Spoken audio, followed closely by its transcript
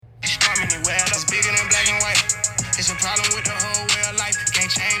It's a problem with the whole way of life.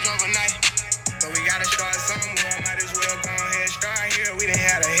 Can't change overnight. But we gotta start somewhere. Might as well go ahead and start here. We done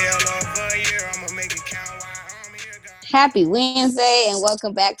had a hell of a year. I'ma make it count while I'm here. Happy Wednesday and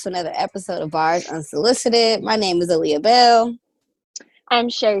welcome back to another episode of Bars Unsolicited. My name is Aaliyah Bell. I'm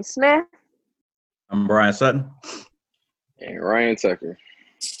Shay Smith. I'm Brian Sutton. And Ryan Tucker.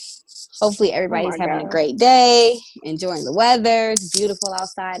 Hopefully everybody's having a great day, enjoying the weather. It's beautiful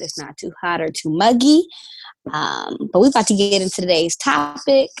outside. It's not too hot or too muggy. But we're about to get into today's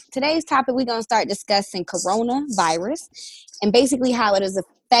topic. Today's topic, we're going to start discussing coronavirus and basically how it has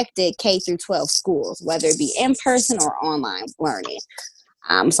affected K through 12 schools, whether it be in person or online learning.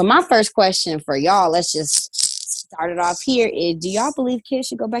 So my first question for y'all, let's just start it off here, is do y'all believe kids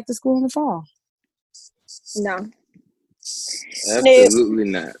should go back to school in the fall? No. Absolutely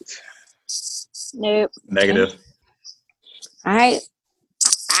not. Nope. Negative. All right.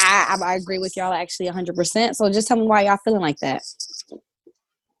 I agree with y'all actually 100%. So just tell me why y'all feeling like that.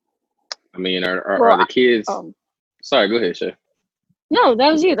 I mean, are the kids... Sorry, go ahead, Shay. No,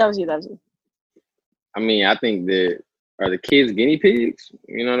 that was you. I mean, I think that... Are the kids guinea pigs?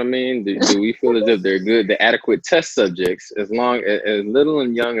 You know what I mean? Do we feel as if they're good, the adequate test subjects, as little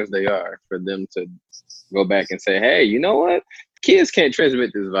and young as they are, for them to go back and say, hey, you know what? Kids can't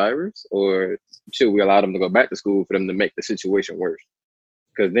transmit this virus, or should we allow them to go back to school for them to make the situation worse?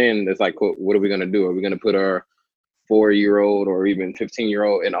 Because then it's like, what are we going to do? Are we going to put our 4-year-old or even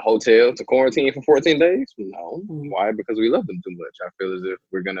 15-year-old in a hotel to quarantine for 14 days? No. Why? Because we love them too much. I feel as if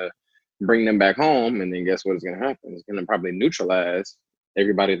we're going to bring them back home, and then guess what is going to happen? It's going to probably neutralize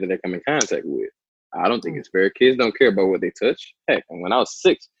everybody that they come in contact with. I don't think it's fair. Kids don't care about what they touch. Heck, when I was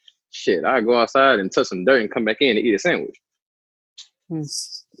 6, I'd go outside and touch some dirt and come back in and eat a sandwich.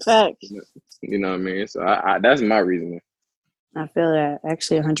 Facts. You know what I mean? So that's my reasoning. I feel that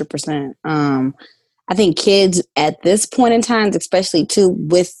actually 100%. I think kids at this point in time, especially too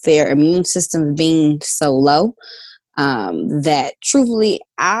with their immune systems being so low, that truthfully,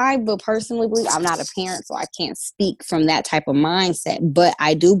 I will personally believe, I'm not a parent, so I can't speak from that type of mindset, but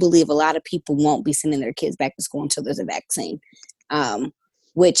I do believe a lot of people won't be sending their kids back to school until there's a vaccine,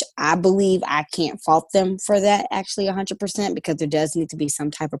 which I believe I can't fault them for that actually 100%, because there does need to be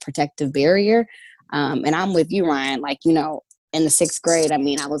some type of protective barrier. And I'm with you, Ryan, like, you know, in the 6th grade, I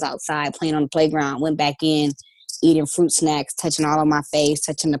mean, I was outside playing on the playground, went back in, eating fruit snacks, touching all on my face,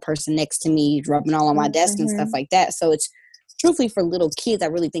 touching the person next to me, rubbing all on my desk and stuff like that. So it's truthfully for little kids, I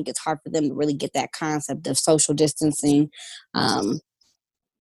really think it's hard for them to really get that concept of social distancing,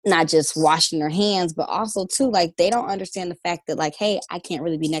 not just washing their hands, but also too, like, they don't understand the fact that, like, hey, I can't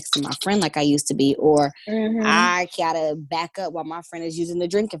really be next to my friend like I used to be, or I gotta back up while my friend is using the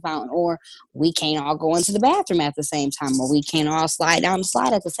drinking fountain, or we can't all go into the bathroom at the same time, or we can't all slide down the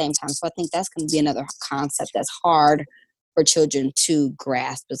slide at the same time. So I think that's going to be another concept that's hard for children to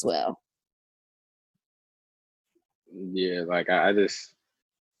grasp as well. Yeah, like I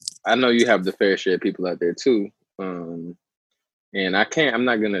know you have the fair share of people out there too. And I'm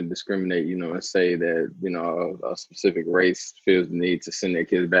not going to discriminate, you know, and say that, you know, a specific race feels the need to send their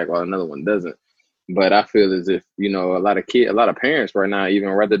kids back while another one doesn't. But I feel as if, you know, a lot of parents right now even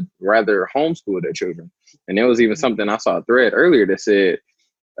rather homeschool their children. And there was even something, I saw a thread earlier that said,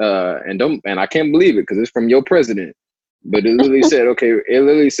 and I can't believe it because it's from your president, but it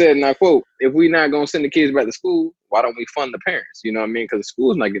literally said, and I quote, if we're not going to send the kids back to school, why don't we fund the parents? You know what I mean? Because the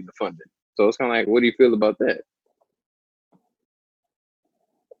school's not getting the funding. So it's kind of like, what do you feel about that?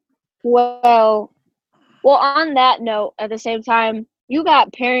 Well, on that note, at the same time, you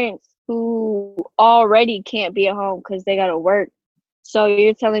got parents who already can't be at home because they got to work. So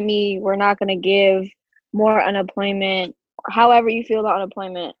you're telling me we're not going to give more unemployment, however you feel about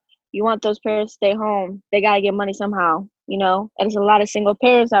unemployment. You want those parents to stay home. They got to get money somehow, you know? And there's a lot of single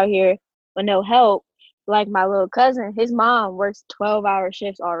parents out here with no help. Like my little cousin, his mom works 12-hour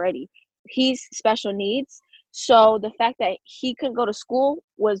shifts already. He's special needs. So the fact that he couldn't go to school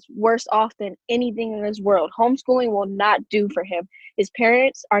was worse off than anything in this world. Homeschooling will not do for him. His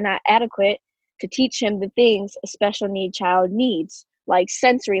parents are not adequate to teach him the things a special need child needs, like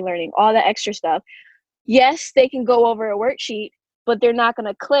sensory learning, all that extra stuff. Yes, they can go over a worksheet, but they're not going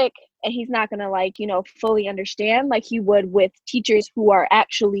to click, and he's not going to, like, you know, fully understand like he would with teachers who are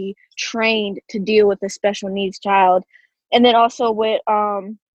actually trained to deal with a special needs child. And then also with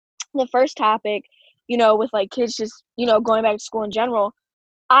the first topic, you know, with like kids just, you know, going back to school in general.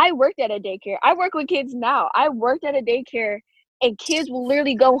 I worked at a daycare. I work with kids now. I worked at a daycare, and kids will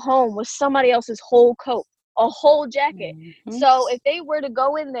literally go home with somebody else's whole coat, a whole jacket. So if they were to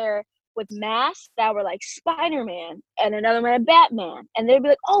go in there with masks that were like Spider-Man, and another one had Batman, and they'd be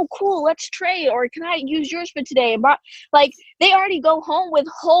like, "Oh, cool, let's trade," or "Can I use yours for today?" And like they already go home with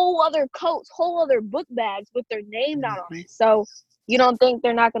whole other coats, whole other book bags with their name down on it. So you don't think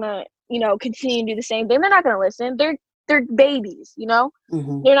they're not gonna, continue to do the same thing? They're not gonna listen. They're babies,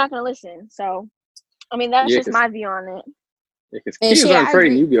 Mm-hmm. They're not gonna listen. So, I mean, that's Yeah, just my view on it. Because And kids shit, aren't I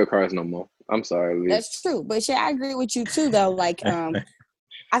trading agree. Yu-Gi-Oh cards no more. I'm sorry, Lee. That's true. But shit, I agree with you too, though. Like,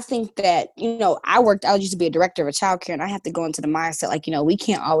 I think that, I used to be a director of a childcare, and I have to go into the mindset, like, we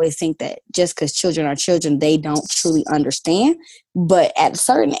can't always think that just because children are children, they don't truly understand. But at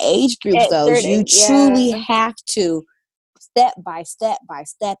certain age groups, At though, you certain, truly yeah. have to step by step by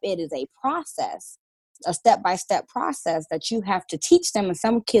step. It is a process, a step-by-step process that you have to teach them, and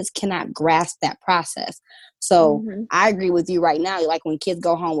some kids cannot grasp that process. So Mhm. I agree with you right now. Like when kids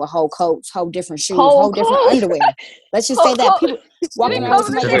go home with whole coats, whole different shoes, Whole whole different coat. underwear. Let's just Whole say that coat. people walking around with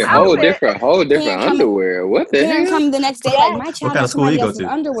somebody Different else's Whole underwear. outfit. different Parent coming, underwear. What the parent hell? coming the next day, like, Yes. my What child kind of has school you somebody go else's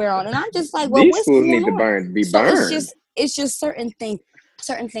to? underwear on, and I'm just like, well, These what's schools going need to on? be So burned. it's just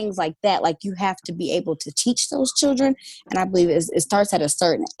certain things like that. Like you have to be able to teach those children, and I believe it starts at a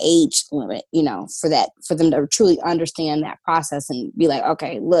certain age limit, for them to truly understand that process and be like,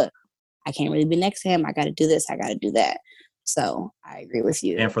 okay, look, I can't really be next to him. I got to do this. I got to do that. So I agree with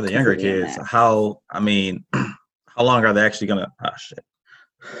you. And for the younger completely on kids, that. how long are they actually gonna?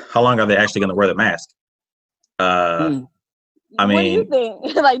 How long are they actually gonna wear the mask? I What do you mean,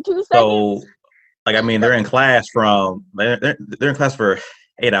 think? Like 2 seconds? so they're in class they're in class for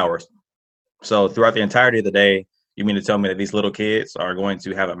 8 hours. So throughout the entirety of the day, you mean to tell me that these little kids are going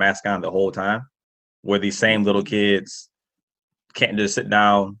to have a mask on the whole time, where these same little kids can't just sit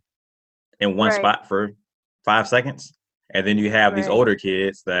down in one Right. spot for 5 seconds? And then you have these Right. older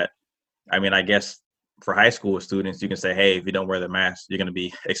kids that, I guess for high school students, you can say, hey, if you don't wear the mask, you're going to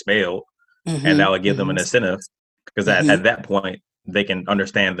be expelled. And that would give them an incentive, because at that point, they can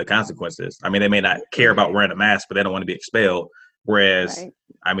understand the consequences. I mean, they may not care about wearing a mask, but they don't want to be expelled. Whereas,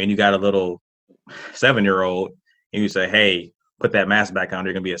 Right. you got a little 7-year-old and you say, hey, put that mask back on,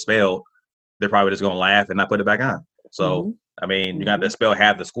 you're going to be expelled. They're probably just going to laugh and not put it back on. So, you got to expel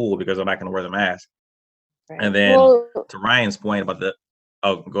half the school because they're not going to wear the mask. Right. And then to Ryan's point about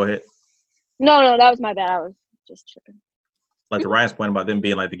go ahead. No, that was my bad. I was just tripping. Like to Ryan's point about them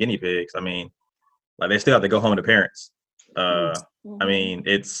being like the guinea pigs, like they still have to go home to parents.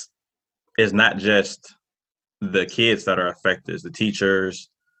 It's not just the kids that are affected, it's the teachers,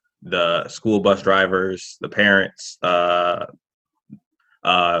 the school bus drivers, the parents, the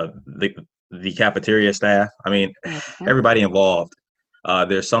cafeteria staff. Everybody involved.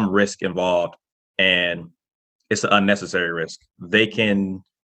 There's some risk involved, and it's an unnecessary risk. They can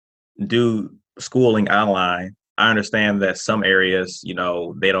do schooling online. I understand that some areas,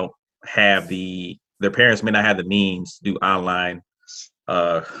 they don't have their parents may not have the means to do online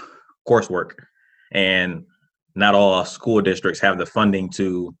coursework, and not all school districts have the funding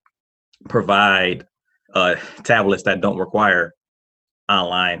to provide tablets that don't require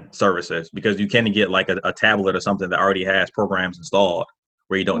online services, because you can get like a tablet or something that already has programs installed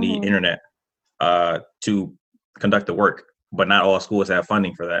where you don't need internet to conduct the work, but not all schools have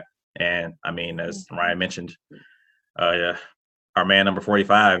funding for that. And as Ryan mentioned, our man number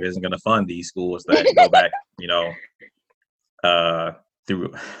 45 isn't going to fund these schools that go back,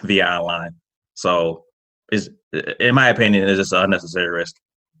 through via online. So in my opinion, it's just an unnecessary risk,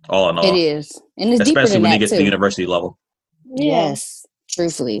 all in all. It is. And it's deeper especially than when that it gets too. to university level. Yes,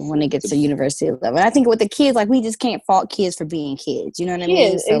 truthfully, when it gets to university level. And I think with the kids, like, we just can't fault kids for being kids. You know what I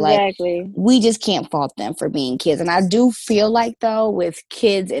mean? So exactly. like, we just can't fault them for being kids. And I do feel like, though, with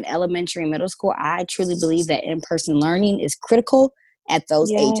kids in elementary and middle school, I truly believe that in-person learning is critical at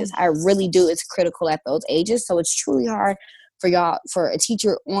those ages. I really do. It's critical at those ages. So it's truly hard for a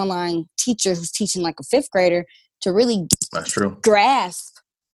teacher, online teacher who's teaching like a fifth grader, to really grasp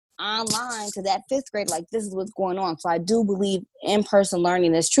online to that fifth grade, like, this is what's going on. So I do believe in-person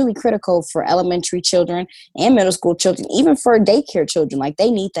learning is truly critical for elementary children and middle school children, even for daycare children. Like, they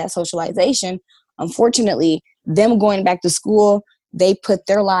need that socialization. Unfortunately, them going back to school, they put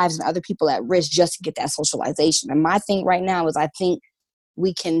their lives and other people at risk just to get that socialization. And my thing right now is, I think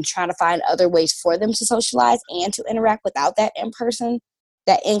we can try to find other ways for them to socialize and to interact without that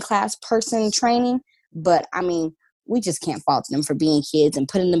in-class person training. But we just can't fault them for being kids and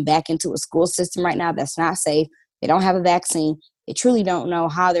putting them back into a school system right now that's not safe. They don't have a vaccine. They truly don't know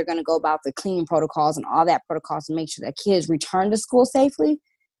how they're going to go about the cleaning protocols and all that protocols to make sure that kids return to school safely.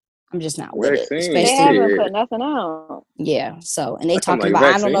 I'm just not with it. They haven't put nothing out. Yeah. So, and they talking about,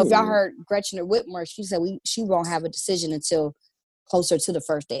 I don't know if y'all heard Gretchen Whitmer. She said she won't have a decision until closer to the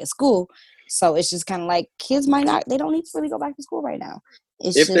first day of school. So it's just kind of like kids they don't need to really go back to school right now.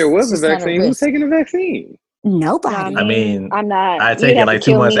 If there was a vaccine, who's taking the vaccine? Nobody. I mean, I'm not. I take it like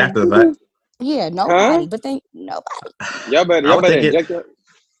 2 months after the fact. Yeah, nobody. But nobody. Y'all better inject it.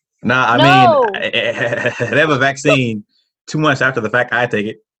 Nah, I mean, they have a vaccine 2 months after the fact. I take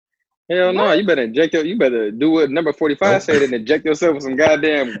it. Hell no, you better inject you better do what number 45 said and inject yourself with some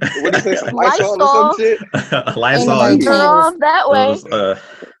goddamn, what is it, some Lysol or some shit? Lysol. Girl, that way.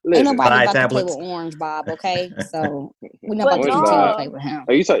 Ain't nobody about tablets. to play with Orange Bob, okay? So we're not about to continue to play with him.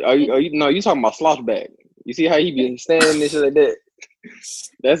 You talking about Sloth Bag. You see how he be standing and shit like that?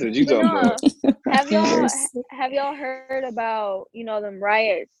 That's what you talking about. Have y'all heard about, them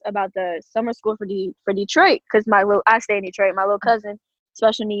riots about the summer school for Detroit? Because I stay in Detroit. My little cousin,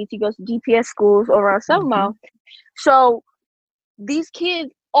 special needs, he goes to DPS schools over on 7 Mile. So these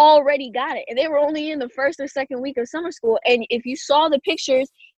kids already got it, and they were only in the first or second week of summer school. And if you saw the pictures,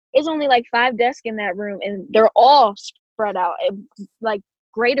 it's only like 5 desks in that room, and they're all spread out, like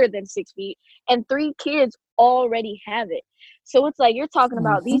greater than 6 feet, and 3 kids already have it. So it's like you're talking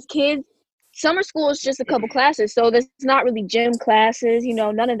about these kids. Summer school is just a couple classes, so there's not really gym classes,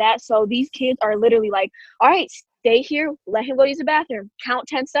 none of that. So these kids are literally like, all right, stay here, let him go use the bathroom, count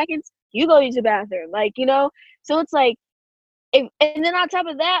 10 seconds, you go use the bathroom, so it's like, and then on top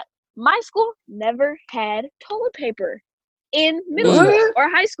of that, my school never had toilet paper in middle school or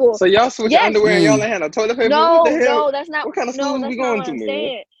high school. So y'all switch underwear and y'all ain't had no toilet paper? No, that's not. What kind of school we going to,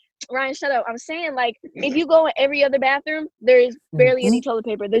 man? Ryan, shut up. I'm saying, like, if you go in every other bathroom, there's barely any toilet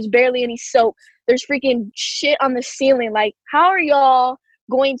paper. There's barely any soap. There's freaking shit on the ceiling. Like, how are y'all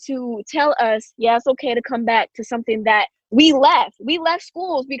going to tell us, it's okay to come back to something that we left? We left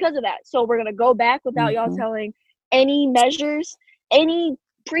schools because of that. So we're going to go back without y'all telling any measures, any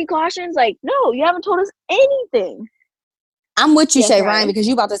precautions? Like, no, you haven't told us anything. I'm with you, Shay, Ryan, because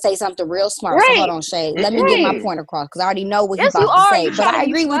you about to say something real smart. Right. So hold on, Shay. Let me get my point across because I already know what yes, he's about to say. But I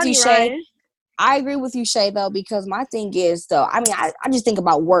agree with you, Shay. Ryan. I agree with you, Shay, though, because my thing is, though, I mean, I just think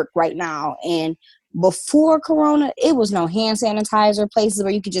about work right now. And before Corona, it was no hand sanitizer, places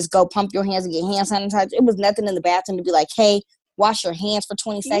where you could just go pump your hands and get hand sanitizer. It was nothing in the bathroom to be like, hey, wash your hands for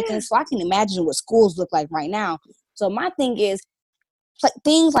 20 seconds. So I can imagine what schools look like right now. So my thing is,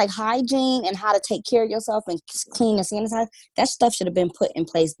 things like hygiene and how to take care of yourself and clean and sanitize, that stuff should have been put in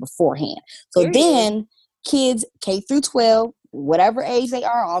place beforehand. So then kids K through 12, whatever age they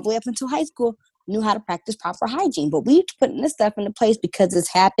are, all the way up until high school, knew how to practice proper hygiene. But we putting this stuff into place because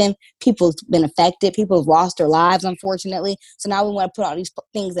it's happened. People's been affected. People have lost their lives, unfortunately. So now we want to put all these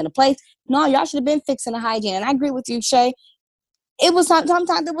things into place. No, y'all should have been fixing the hygiene. And I agree with you, Shay. It was sometimes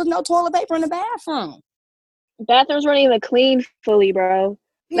there was no toilet paper in the bathroom. Bathrooms weren't even clean fully, bro.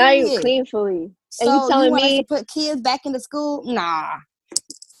 Not even clean fully. So and you telling want me us to put kids back into school? Nah.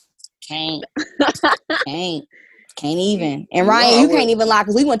 Can't even. And Ryan, you can't even lie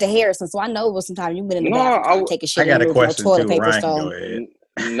because we went to Harrison, so I know it was sometimes you've been in the bathroom trying to take a shit. I got a question toilet too. paper Ryan, stone. go ahead.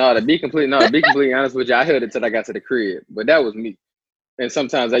 No, to be completely honest with you, I held it till I got to the crib, but that was me. And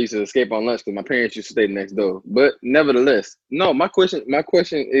sometimes I used to escape on lunch because my parents used to stay next door. But nevertheless, no, my question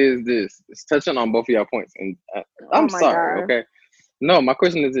is this. It's touching on both of y'all points. And I'm sorry, okay? No, my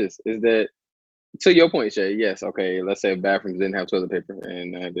question is this, is that, to your point, Shay, yes, okay, let's say bathrooms didn't have toilet paper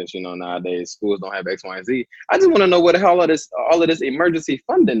and that, nowadays schools don't have X, Y, and Z. I just want to know where the hell all of this emergency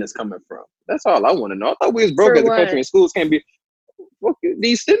funding is coming from. That's all I want to know. I thought we was broke as a country and schools can't be,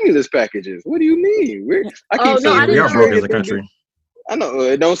 these stimulus packages. What do you mean? We are broke as a country. I know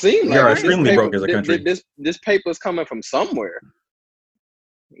it don't seem like we are extremely broke as a country. This paper's coming from somewhere.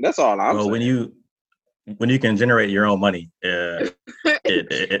 That's all I'm saying. When you can generate your own money, it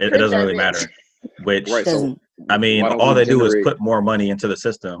doesn't really matter. Which so I mean, all they do is put more money into the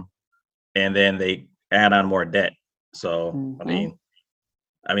system, and then they add on more debt. So I mean,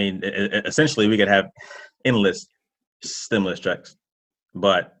 essentially, we could have endless stimulus checks,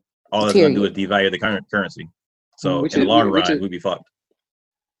 but all it's going to do is devalue the current currency. So in the long run, we'd be fucked.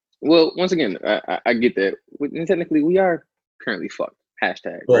 Well, once again, I get that. And technically, we are currently fucked.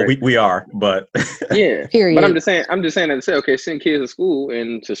 Hashtag. Well, right? we are, but yeah. Period. But I'm just saying that to say, okay, send kids to school,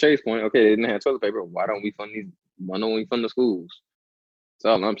 and to Shay's point, okay, they didn't have toilet paper. Why don't we fund the schools?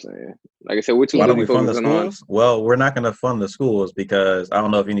 That's all I'm saying. Like I said, we're too. Why don't we fund the schools? Well, we're not going to fund the schools because I don't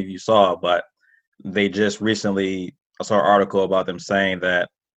know if any of you saw, but they just recently, I saw an article about them saying that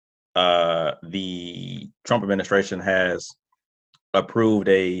the Trump administration has approved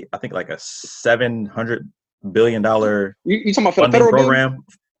I think like a $700 billion you talking about for funding the federal program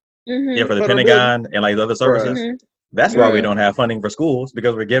for the Pentagon and like other services. Mm-hmm. That's why we don't have funding for schools,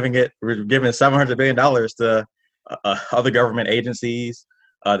 because we're giving $700 billion to other government agencies,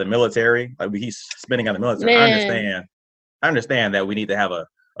 the military. Like he's spending on the military. Man. I understand that we need to have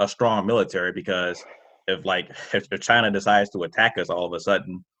a strong military because if China decides to attack us all of a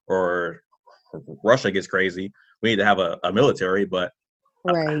sudden or Russia gets crazy, we need to have a military. But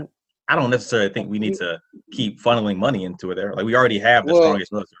Right. I don't necessarily think we need to keep funneling money into it there. Like we already have the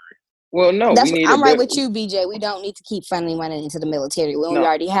strongest military. Well, no, I'm right with you, BJ. We don't need to keep funneling money into the military when we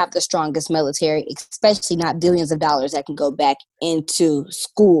already have the strongest military, especially not billions of dollars that can go back into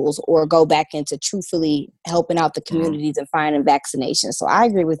schools or go back into truthfully helping out the communities and finding vaccinations. So I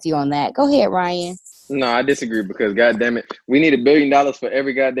agree with you on that. Go ahead, Ryan. No, I disagree because goddamn it, we need $1 billion for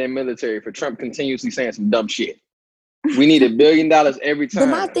every goddamn military for Trump continuously saying some dumb shit. We need $1 billion every time.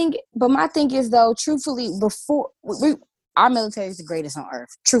 But my thing is though, truthfully, before our military is the greatest on earth.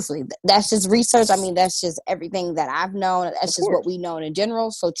 Truthfully, that's just research. I mean, that's just everything that I've known. That's just what we know in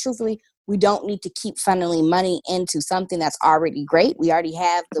general. So truthfully, we don't need to keep funneling money into something that's already great. We already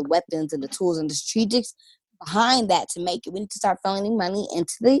have the weapons and the tools and the strategics behind that to make it. We need to start funneling money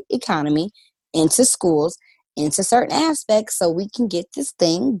into the economy, into schools, into certain aspects so we can get this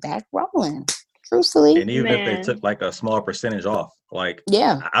thing back rolling. Truthfully. And even if they took like a small percentage off, like,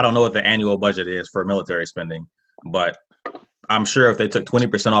 I don't know what the annual budget is for military spending, but I'm sure if they took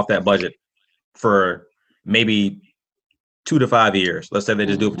 20% off that budget for maybe 2 to 5 years, let's say they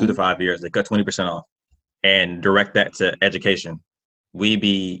just do it for 2 to 5 years, they cut 20% off and direct that to education, we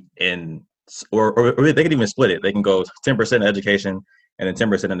be in, or they can even split it. They can go 10% education and then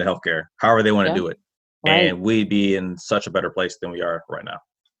 10% into healthcare, however they want to do it. Right. And we'd be in such a better place than we are right now.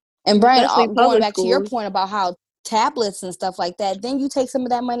 And Brian, going back to your point about how tablets and stuff like that, then you take some of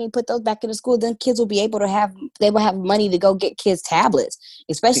that money and put those back into school, then kids will be able to have money to go get kids tablets,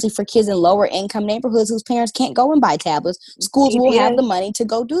 especially for kids in lower income neighborhoods whose parents can't go and buy tablets. Schools will have the money to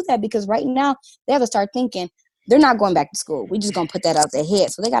go do that because right now they have to start thinking they're not going back to school. We're just going to put that out their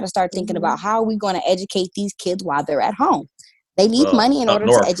head. So they got to start thinking about how are we going to educate these kids while they're at home. They need money in order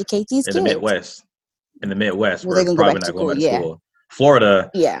to educate these kids. In the Midwest, we're probably not going back to school. Florida,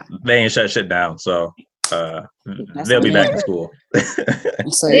 they ain't shut shit down, so they'll be back in school.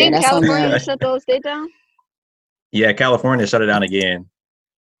 So didn't California shut those states down? Yeah, California shut it down again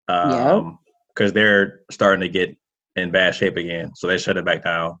because they're starting to get in bad shape again, so they shut it back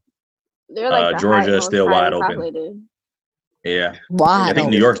down. They're like Georgia is still wide open. Yeah, I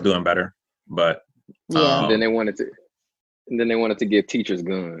think New York's doing better, but then they wanted to give teachers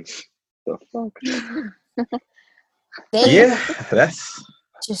guns. The fuck.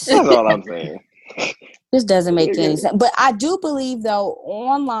 That's all I'm saying. This doesn't make any sense. But I do believe, though,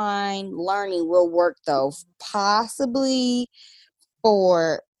 online learning will work, though, possibly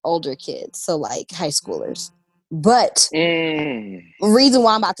for older kids, so like high schoolers. But the reason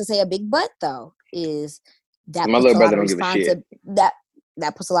why I'm about to say a big but, though, is that my little brother don't give a shit.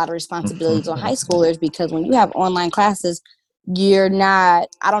 That puts a lot of responsibilities on high schoolers because when you have online classes, you're not,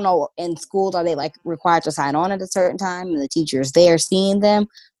 I don't know, in schools, are they like required to sign on at a certain time and the teacher's there seeing them?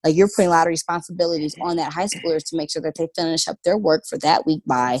 Like you're putting a lot of responsibilities on that high schoolers to make sure that they finish up their work for that week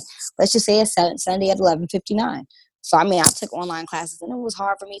by, let's just say it's Sunday at 11:59. So, I mean, I took online classes and it was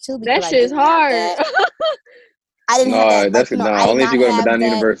hard for me too. That shit's hard. I didn't have that. Only if you go to Madonna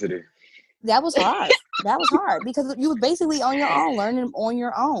University. That was hard. That was hard because you were basically on your own, learning on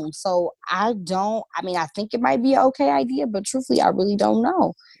your own. So I think it might be an okay idea, but truthfully, I really don't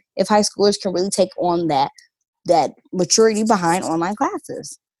know if high schoolers can really take on that maturity behind online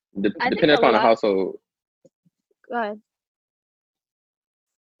classes. Depending upon the household. Go ahead.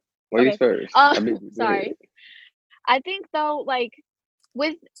 Ladies first. Sorry. I think though, like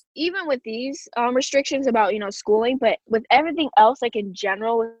with these restrictions about schooling, but with everything else, like in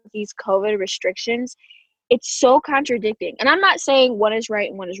general with these COVID restrictions, it's so contradicting. And I'm not saying one is right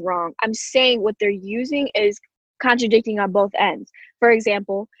and one is wrong. I'm saying what they're using is contradicting on both ends. For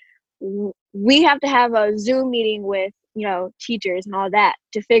example, we have to have a Zoom meeting with teachers and all that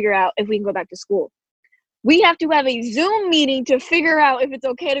to figure out if we can go back to school. We have to have a Zoom meeting to figure out if it's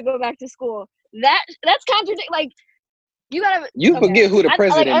okay to go back to school. That's contradicting. Like you forget who the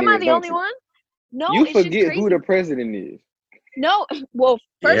president is. Am I the only one? No, you forget who the president is. No, well,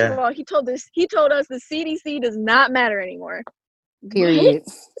 first of all, he told us the CDC does not matter anymore. Period.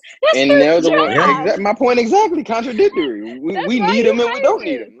 And they're the one. My point exactly. Contradictory. We need them and we don't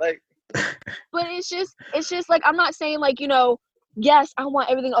need them. Like, but it's just like I'm not saying like yes, I want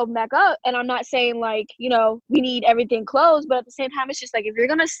everything open back up, and I'm not saying like we need everything closed. But at the same time, it's just like if you're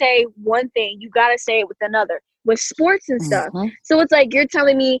gonna say one thing, you gotta say it with another. with sports and stuff. Mhm. So it's like you're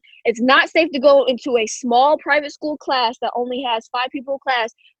telling me it's not safe to go into a small private school class that only has 5 people in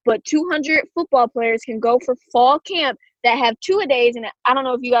class, but 200 football players can go for fall camp that have 2-a-days. And I don't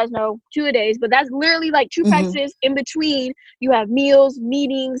know if you guys know 2-a-days, but that's literally like 2 Mhm. practices in between. You have meals,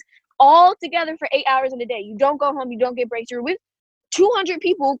 meetings, all together for 8 hours in a day. You don't go home. You don't get breaks. You're with 200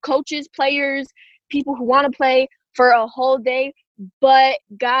 people, coaches, players, people who want to play for a whole day. But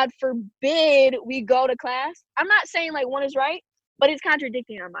God forbid we go to class. I'm not saying like one is right, but it's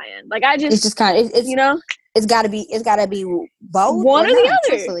contradicting on my end. Like I It's just, just kind of you know, it's gotta be both one or or the none, other.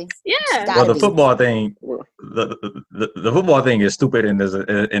 truthfully. Yeah. Gotta Well, the be. football thing, Well, the football thing is stupid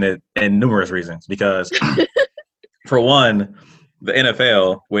in numerous reasons. Because for one, the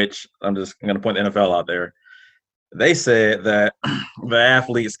NFL, which I'm just going to point the NFL out there, they said that the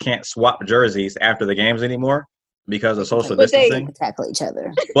athletes can't swap jerseys after the games anymore because of social But they- distancing. Tackle each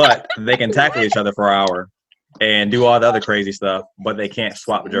other. But they can tackle each other for an hour and do all the other crazy stuff, but they can't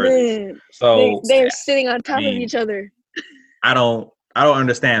swap jerseys. Man, So they're sitting on top mean, of each other. I don't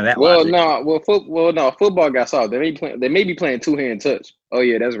understand that well, logic. no, football got solved. They may be playing 2-hand touch. Oh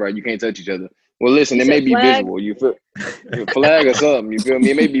yeah, that's right. You can't touch each other. Well, listen, You it may said be flag? visual. You feel flag or something. You feel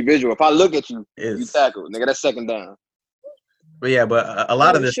me? It may be visual. If I look at you, you It's- tackle, nigga. That's second down. But yeah, but a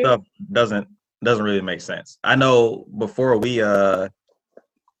lot of Oh, this sure. stuff doesn't really make sense. I know before we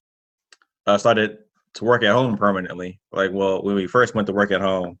started to work at home permanently, like, well, when we first went to work at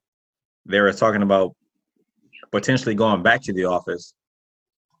home, they were talking about potentially going back to the office,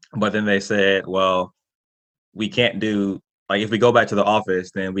 but then they said, well, we can't do, like, if we go back to the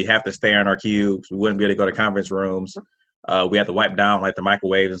office, then we have to stay in our cubes. We wouldn't be able to go to conference rooms. We have to wipe down like the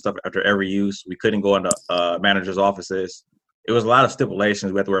microwaves and stuff after every use. We couldn't go into managers' offices. It was a lot of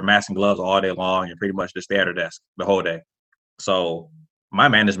stipulations. We had to wear masks and gloves all day long and pretty much just stay at our desk the whole day. So my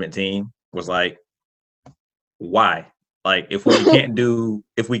management team was like, why? Like, if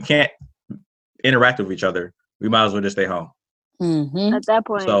we can't interact with each other, we might as well just stay home. Mm-hmm. At that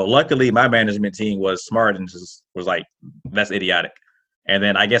point. So luckily my management team was smart and just was like, that's idiotic. And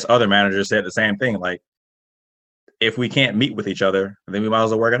then I guess other managers said the same thing. Like, if we can't meet with each other, then we might as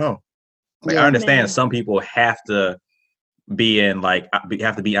well work at home. Like, I understand man. some people have to be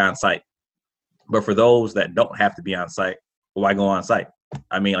on site, but for those that don't have to be on site, why go on site?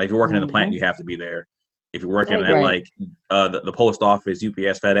 I mean, like, if you're working in the plant, you have to be there. If you're working at Right. like the post office,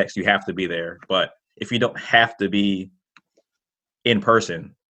 UPS, FedEx, you have to be there. But if you don't have to be in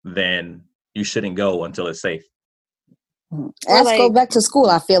person, then you shouldn't go until it's safe. Let's go like- back to school.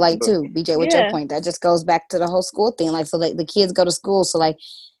 I feel like too, BJ, with your Yeah. point, that just goes back to the whole school thing. Like, so like the kids go to school. So like,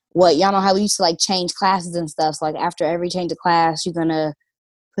 what y'all know how we used to like change classes and stuff. So like after every change of class, you're gonna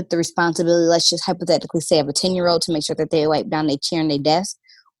put the responsibility. Let's just hypothetically say of a 10-year-old to make sure that they wipe down their chair and their desk,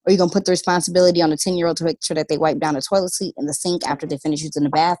 or you're gonna put the responsibility on a 10-year-old to make sure that they wipe down the toilet seat and the sink after they finish using the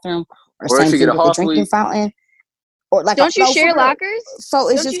bathroom, or Or same if you thing get a with the hall drinking suite. fountain. Or like, Don't you no, for share real. lockers? So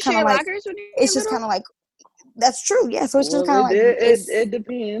it's Don't you just kind share of like, lockers when you're it's just little? kind of like, that's true. Yeah. So it's just kind of like, it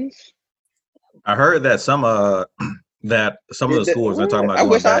depends. I heard that some of the schools are talking about I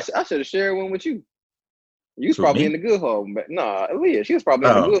going wish back. I should have shared one with you. You was Who, probably me? in the good hall. But nah, Leah, she was probably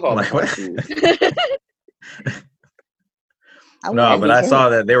in the Oh, good hall. like, of high what? school. No, but I saw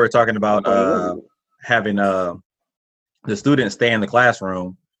that they were talking I'm about probably having the students stay in the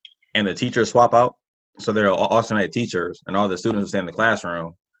classroom and the teachers swap out. So they're alternate teachers and all the students stay in the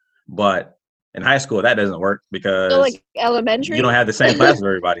classroom. But in high school, that doesn't work because So like elementary? you don't have the same class with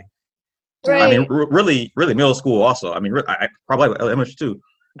everybody. Right. I mean, really middle school also. I mean, I probably elementary too.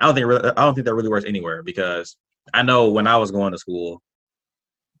 I don't think that really works anywhere, because I know when I was going to school,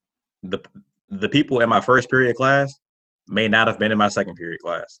 the people in my first period class may not have been in my second period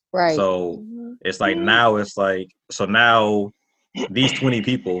class. right. So Mhm. it's like now these 20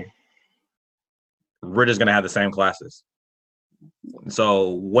 people, we're just gonna have the same classes. So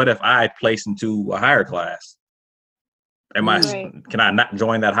what if I place into a higher class? Right. Can I not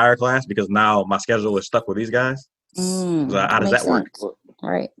join that higher class because now my schedule is stuck with these guys? So how does Makes that work? sense.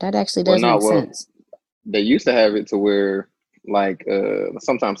 Right. That actually Well, does no, make well, sense. they used to have it to where like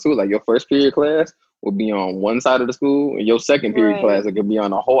sometimes too, like your first period class will be on one side of the school and your second period Right. class it could be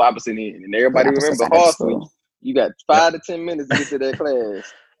on the whole opposite end. And everybody The opposite remember side of the hall school. suite. You got 5 to 10 minutes to get to that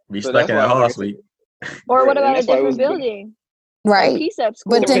class. Be So stuck that's in why, a hall like I said, suite. Or what yeah, and about a that's why it different was building? Right. Like PSEP schools.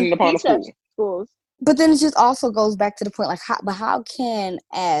 But then- depending upon the PSEP school. schools. But then it just also goes back to the point, like, how can,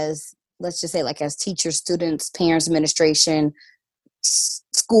 as, let's just say, like, as teachers, students, parents, administration,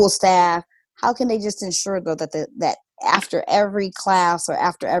 school staff, how can they just ensure, though, that after every class or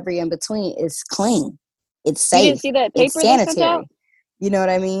after every in between, it's clean, it's You didn't safe, see that it's paper they sent out? sanitary? You know what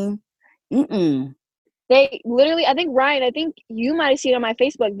I mean? Mm-mm. They literally, I think Ryan, I think you might have seen it on my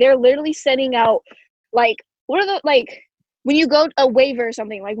Facebook. They're literally sending out like, what are the, like, when you go a waiver or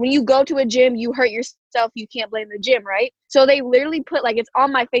something, like when you go to a gym, you hurt yourself, you can't blame the gym, right? So they literally put, like, it's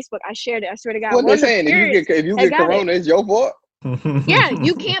on my Facebook. I shared it. I swear to God. What they One of the saying? parents If you had get got it. corona, it's your fault. Yeah,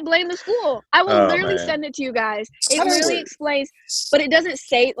 you can't blame the school. I will Oh, literally man. send it to you guys. It How that literally work? explains, but it doesn't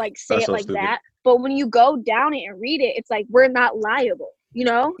say That's it so like stupid. that. But when you go down it and read it, it's like, we're not liable, you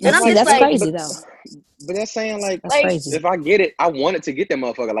know? And And I'm see, just that's like, crazy though. But that's saying like That's like, crazy. if I get it, I wanted to get that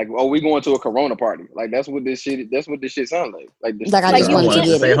motherfucker. Like, oh, we going to a corona party. Like that's what this shit sounds like. Like this, Like, I like just you wanted to can't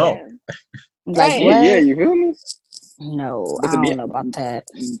get sue it. them. Like, Right. what? yeah, you feel me? No, But I to be, don't know about that.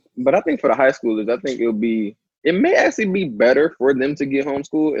 but I think for the high schoolers, I think it may actually be better for them to get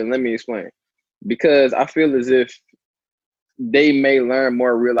homeschooled. And let me explain. Because I feel as if they may learn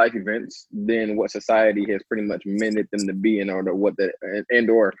more real life events than what society has pretty much meant them to be in order what they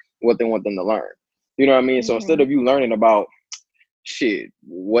want them to learn. You know what I mean? So instead of you learning about shit,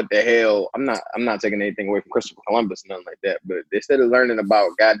 what the hell? I'm not taking anything away from Christopher Columbus, nothing like that. But instead of learning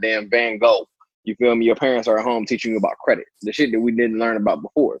about goddamn Van Gogh, you feel me? Your parents are at home teaching you about credit, the shit that we didn't learn about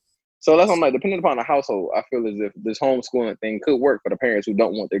before. So that's what I'm like, depending upon the household, I feel as if this homeschooling thing could work for the parents who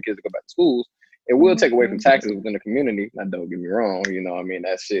don't want their kids to go back to schools. It will take away from taxes within the community. Now, don't get me wrong, you know what I mean?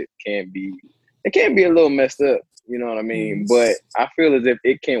 That shit can be a little messed up, you know what I mean? But I feel as if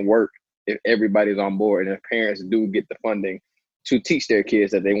it can work if everybody's on board and if parents do get the funding to teach their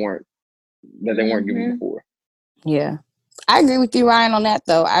kids that they weren't given before. Yeah. I agree with you, Ryan, on that,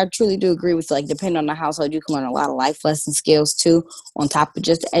 though. I truly do agree with, like, depending on the household, you can learn a lot of life lesson skills, too, on top of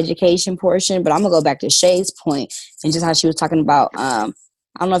just the education portion. But I'm going to go back to Shay's point and just how she was talking about, I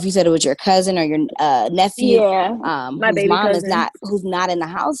don't know if you said it was your cousin or your nephew. Yeah, my whose baby mom cousin. who's not in the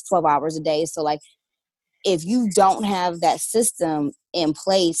house 12 hours a day. So, like, if you don't have that system in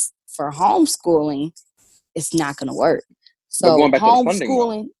place for homeschooling, it's not going to work. But So going back to the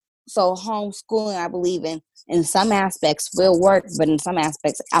funding, homeschooling, I believe in some aspects will work, but in some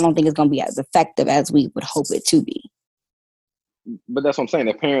aspects, I don't think it's going to be as effective as we would hope it to be. But that's what I'm saying.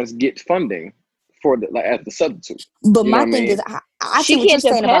 The parents get funding for as the substitute. But you my know thing what is, I She see what you're can't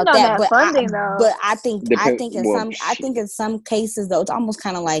saying depend about on that, that funding, though. but I think Well, in some cases though, it's almost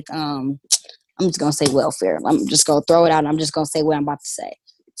kind of like I'm just gonna say welfare. I'm just gonna throw it out, and I'm just gonna say what I'm about to say.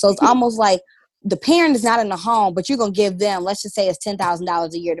 So it's almost like the parent is not in the home, but you're gonna give them, let's just say it's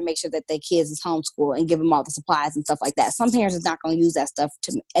 $10,000 a year to make sure that their kids is homeschooled and give them all the supplies and stuff like that. Some parents is not gonna use that stuff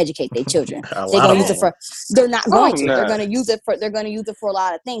to educate their children. They're gonna use it for. They're not going to. They're gonna use it for. They're gonna use it for a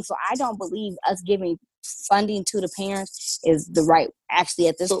lot of things. So I don't believe us giving funding to the parents is the right. Actually,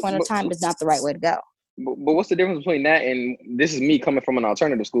 at this point in time, is not the right way to go. But what's the difference between that and this is me coming from an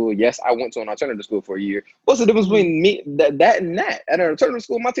alternative school? Yes, I went to an alternative school for a year. What's the difference between me that and that? At an alternative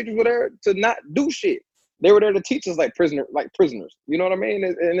school, my teachers were there to not do shit. They were there to teach us like prisoners. You know what I mean?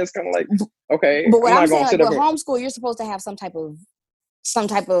 And it's kind of like, okay, but what I'm saying, like with here. homeschool, you're supposed to have some person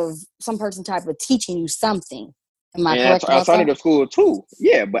teaching you something. Am I correct? Alternative school too.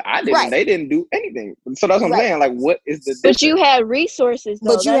 Yeah, but I didn't. Right. They didn't do anything. So that's what I'm saying. Like, what is the difference? But you had resources.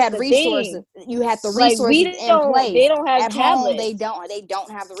 Though. But you had resources. You had the resources in place. They don't have at tablets. home. They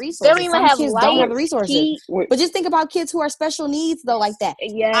don't have the resources. They don't even some have kids lights, don't have the resources. But just think about kids who are special needs though, like that.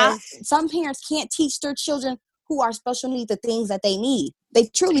 Yes. Some parents can't teach their children who are special needs the things that they need. They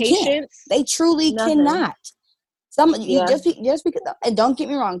truly can't. They truly cannot. Just because, and don't get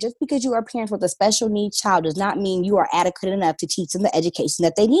me wrong, just because you are a parent with a special needs child does not mean you are adequate enough to teach them the education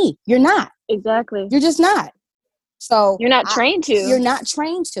that they need. You're not. Exactly. You're just not. So you're not trained to. You're not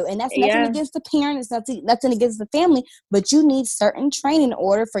trained to, and that's nothing against the parent. It's nothing against the family. But you need certain training in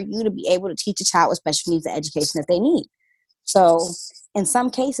order for you to be able to teach a child with special needs the education that they need. So, in some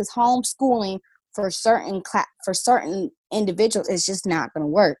cases, homeschooling for certain individuals is just not going to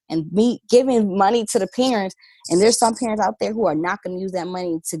work. And me giving money to the parents, and there's some parents out there who are not going to use that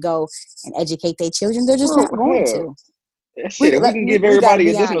money to go and educate their children. They're just not going to. Shit, if we can give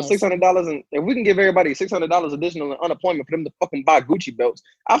everybody additional $600, and if we can give everybody $600 additional in unemployment for them to fucking buy Gucci belts,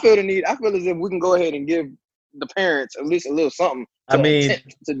 I feel as if we can go ahead and give the parents at least a little something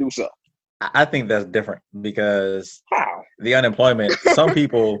to do so. I think that's different because how the unemployment.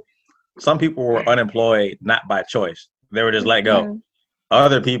 Some people were unemployed not by choice; they were just let go. Mm-hmm.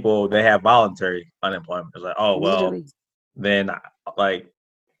 Other people, they have voluntary unemployment. It's like, oh well, then like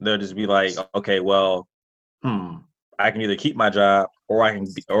they'll just be like, okay, well, I can either keep my job or I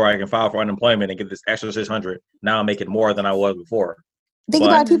can file for unemployment and get this extra $600. Now I'm making more than I was before. Think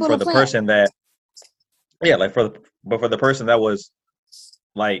about people for the person that, for the person that was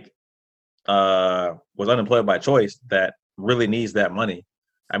like was unemployed by choice that really needs that money.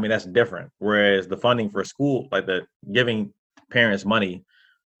 I mean, that's different. Whereas the funding for school, like the giving parents money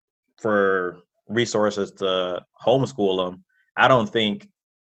for resources to homeschool them, I don't think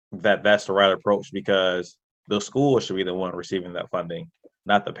that that's the right approach, because the school should be the one receiving that funding,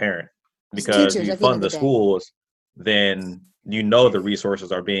 not the parent. It's Because teachers you at the end fund of the the day. schools, then you know the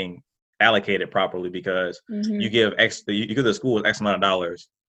resources are being allocated properly, because you give you give the schools X amount of dollars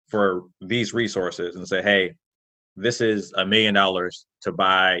for these resources and say, hey, this is $1 million to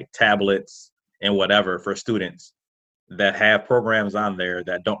buy tablets and whatever for students that have programs on there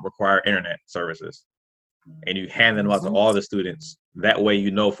that don't require internet services, and you hand them out to all the students. That way,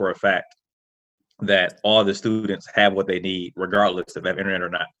 you know for a fact that all the students have what they need, regardless if they have internet or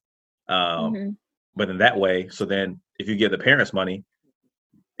not. But in that way, so then if you give the parents money,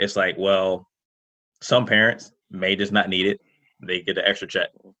 it's like, well, some parents may just not need it. They get an extra check.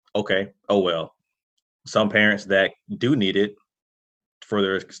 Okay. Oh, well, some parents that do need it for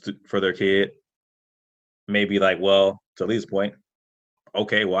their kid may be like, well, to Lee's point,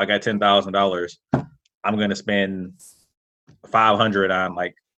 okay, well, I got $10,000. I'm going to spend 500 on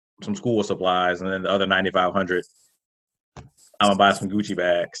like some school supplies, and then the other 9,500, I'm gonna buy some Gucci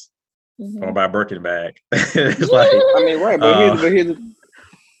bags. I'm gonna buy a Birkin bag. It's like, I mean, right,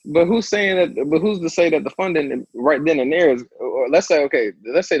 but who's saying that? But who's to say that the funding right then and there is? Or let's say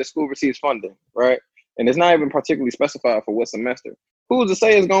the school receives funding, right, and it's not even particularly specified for what semester. Who's to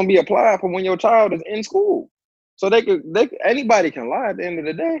say it's gonna be applied for when your child is in school? So anybody can lie at the end of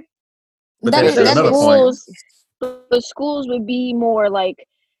the day. but then there's another point. The schools would be more like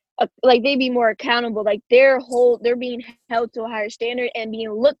they'd be more accountable. Like they're being held to a higher standard and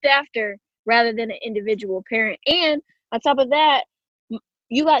being looked after rather than an individual parent. And on top of that,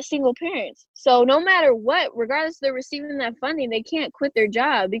 you got single parents. So no matter what, regardless of they're receiving that funding, they can't quit their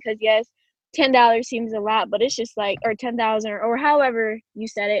job, because yes, $10 seems a lot, but it's just like, or 10,000 or however you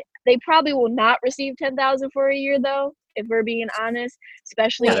said it. They probably will not receive 10,000 for a year though, if we're being honest,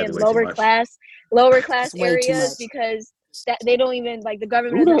 especially in lower class areas, because that they don't even like the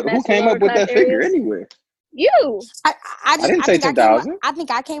government. Who came up with that figure anyway? You. I didn't say 10,000. I think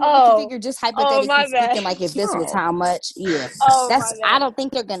I came up with the figure just hypothetically speaking. Like if this was how much, I don't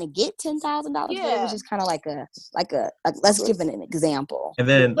think they're gonna get $10,000. Yeah. It was just kind of like a let's give it an example. And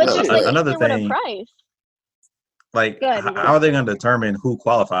then another thing, like how are they gonna determine who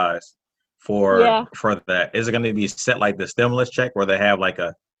qualifies for that? Is it gonna be set like the stimulus check where they have like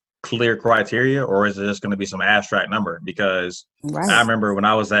a clear criteria, or is it just gonna be some abstract number? Because I remember when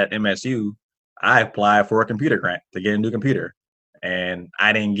I was at MSU, I applied for a computer grant to get a new computer, and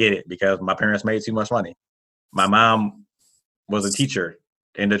I didn't get it because my parents made too much money. My mom was a teacher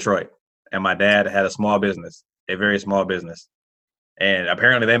in Detroit, and my dad had a very small business, and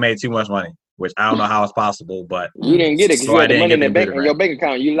apparently they made too much money, which I don't know how it's possible, but you didn't get it because you had the money in your bank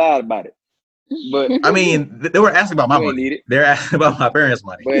account. You lied about it. But I mean, they were asking about my money. They're asking about my parents'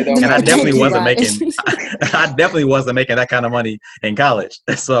 money, and I definitely wasn't making. I definitely wasn't making that kind of money in college.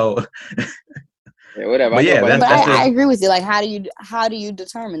 So, whatever. But I agree with you. Like, how do you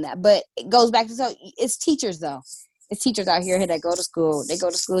determine that? But it goes back to it's teachers though. It's teachers out here that go to school. They go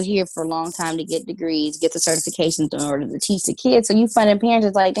to school here for a long time to get degrees, get the certifications in order to teach the kids. So you funding parents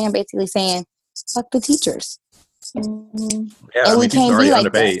is like, damn, basically saying, fuck the teachers. Yeah, and we can't be like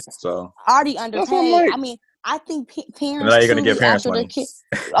underpaid, that. So already underpaid. I mean, I think parents. Now you're gonna give parents money.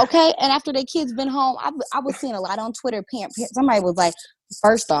 Okay, and after their kids been home, I was seeing a lot on Twitter. Somebody was like,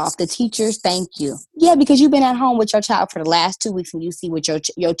 first off, the teachers, thank you. Yeah, because you've been at home with your child for the last 2 weeks, and you see what your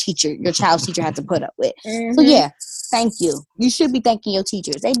child's teacher has to put up with. So yeah, thank you. You should be thanking your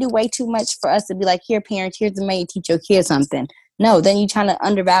teachers. They do way too much for us to be like, here, parents, here's the money to teach your kids something. No, then you're trying to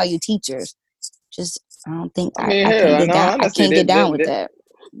undervalue teachers. I don't think I can't get down with that.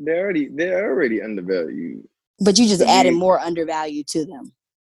 They're already undervalued. But you just added more undervalue to them.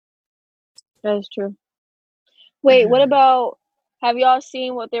 That's true. Wait, what about? Have y'all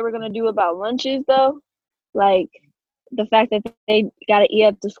seen what they were gonna do about lunches though? Like the fact that they gotta eat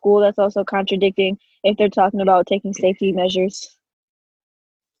at the school. That's also contradicting if they're talking about taking safety measures.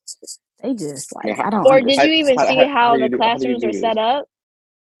 They just like I don't. Or did you even see how the classrooms are set up?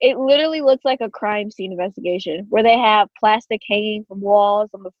 It literally looks like a crime scene investigation where they have plastic hanging from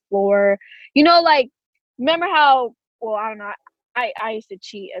walls on the floor. You know, like, remember how, well, I don't know. I used to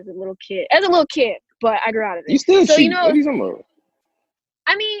cheat as a little kid, but I grew out of it. You still cheat? You know, what are you talking about?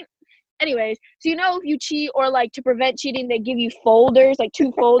 I mean, anyways, so you know if you cheat or like to prevent cheating, they give you folders, like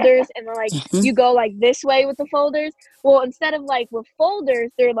 2 folders, and then like you go like this way with the folders. Well, instead of like with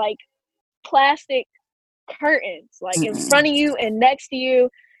folders, they're like plastic curtains, like in front of you and next to you.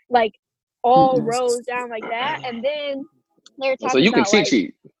 Like all rows down like that, and then Their attack So is you can not like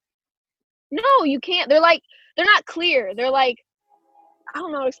cheat. no, you can't. They're not clear. They're like I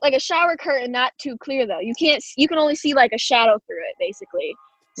don't know. It's like a shower curtain, not too clear though. You can't. You can only see like a shadow through it, basically.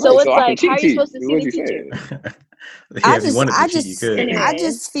 So Right, it's so I can like, how are you cheat. supposed to Is see what the you teacher? saying? Yeah, if you wanted to cheat, you could. Anyway. I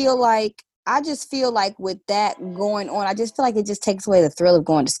just feel like with that going on, I just feel like it just takes away the thrill of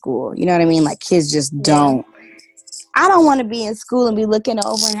going to school. You know what I mean? Like kids just don't. I don't want to be in school and be looking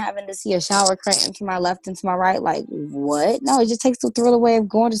over and having to see a shower curtain to my left and to my right. Like, what? No, it just takes the thrill away of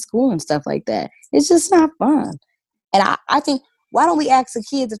going to school and stuff like that. It's just not fun. And I think, why don't we ask the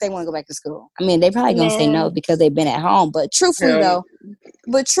kids if they want to go back to school? I mean, they probably going to say no Man. because they've been at home. But truthfully, Hell,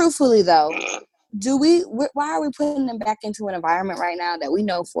 though, why are we putting them back into an environment right now that we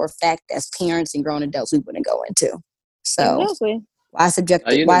know for a fact as parents and grown adults we wouldn't go into? So Exactly. why subject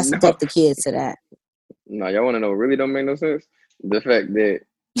the kids to that? no, y'all want to know what really don't make no sense? The fact that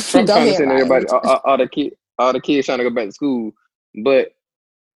Trump Go trying to ahead, send Riley. everybody, all the kids trying to go back to school, but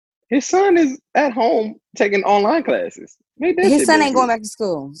his son is at home taking online classes. Make that His shit son make ain't going sense. back to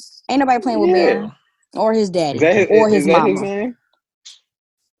school. Ain't nobody playing with Yeah. Baron or his daddy Is that his, or his is that mama. his name?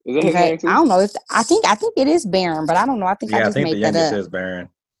 Is that his Okay, name too? I don't know if I think it is Baron, but I don't know. I think I Yeah, I just think the made that youngest up is Baron,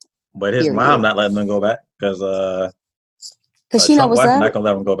 but his Period. mom not letting them go back because she know Trump what's wife up. not gonna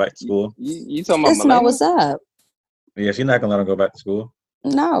let him go back to school. You talking about Sis know Melania? what's up. Yeah, she's not gonna let him go back to school.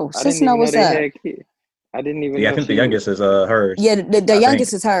 No, I sis didn't know even know what's they up. had kids. I didn't even Yeah, know I think the she was. youngest is hers. Yeah, the I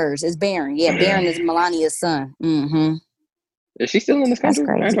youngest think. is hers. It's Baron. Yeah, Baron is Melania's son. Mm-hmm. Is she still in this That's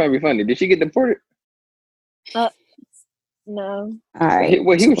country? I'm crazy. trying to be funny. Did she get deported? No. All right.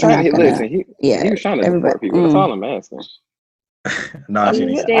 Well, he was We're trying not to gonna. listen. Yeah, He was trying to everybody. deport people. That's all I'm asking. Nah, she She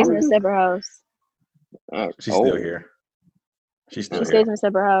didn't. stays in a separate house. She's still here. She's still She here. stays in a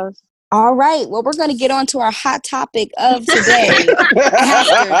separate house. All right. Well, we're going to get on to our hot topic of today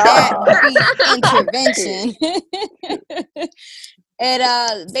after that brief intervention.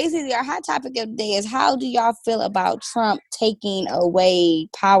 And basically, our hot topic of the day is, how do y'all feel about Trump taking away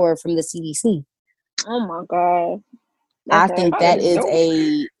power from the CDC? Oh my God. I That's think that is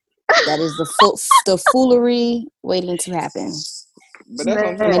the foolery waiting to happen. But that's what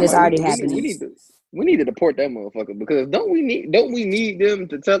I'm I saying. mean, it's Like, already happening. we need to deport that motherfucker, because don't we need them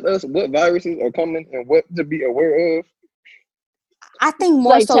to tell us what viruses are coming and what to be aware of? I think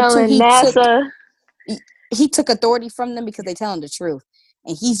more like so too. telling NASA. He took authority from them because they tell him the truth,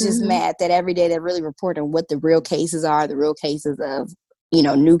 and he's just mad that every day they're really reporting what the real cases are, the real cases of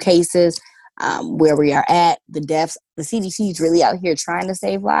new cases, where we are at, the deaths. The CDC is really out here trying to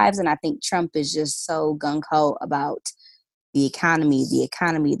save lives, and I think Trump is just so gung ho about the economy,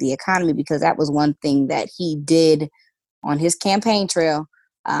 because that was one thing that he did on his campaign trail,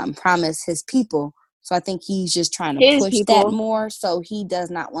 promise his people. So I think he's just trying to push that more. So he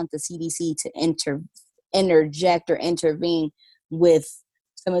does not want the CDC to interject or intervene with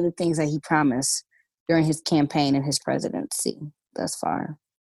some of the things that he promised during his campaign and his presidency thus far.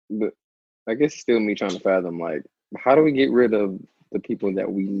 But I guess it's still me trying to fathom, like, how do we get rid of the people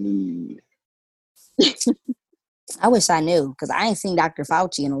that we need? I wish I knew, because I ain't seen Dr.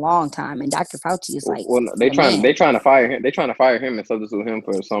 Fauci in a long time, and Dr. Fauci is like, well, they trying to fire him. They trying to fire him and substitute him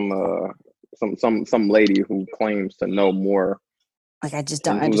for some lady who claims to know more. Like, I just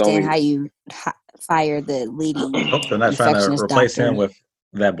don't understand how you fire the leading Hope they're not trying to replace him with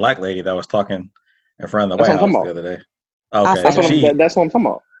that black lady that was talking in front of the White House the other day. Okay, that's what I'm talking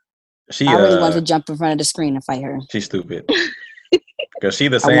about. I really want to jump in front of the screen and fight her. She's stupid. Because she's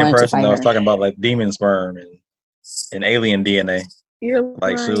the same person that was talking about like demon sperm and alien DNA. You're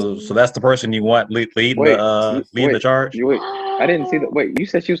like so that's the person you want leading the charge. I didn't see that. Wait, you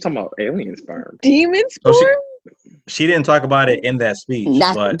said she was talking about alien sperm. Demon sperm? So she didn't talk about it in that speech,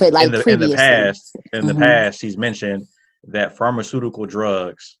 but like in the past, she's mentioned that pharmaceutical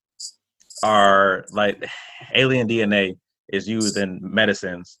drugs are like alien DNA is used in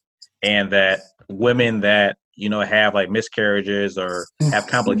medicines, and that women that have like miscarriages or have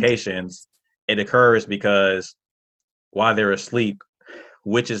complications, it occurs because while they're asleep,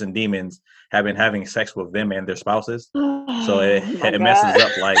 witches and demons have been having sex with them and their spouses. So it messes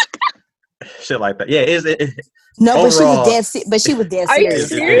up like shit like that. Yeah, no, overall, but she was dead serious. Are you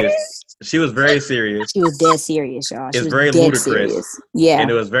serious? She was very serious. She was dead serious, y'all. It's very ludicrous. Serious. Yeah. And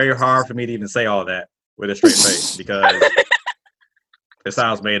it was very hard for me to even say all that with a straight face because it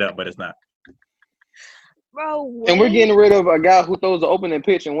sounds made up, but it's not. Bro, and we're getting rid of a guy who throws the opening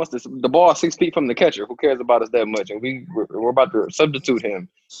pitch and wants the ball 6 feet from the catcher. Who cares about us that much? And we're about to substitute him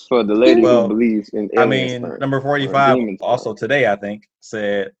for the lady who believes in alien sperm. Number 45 also today, I think,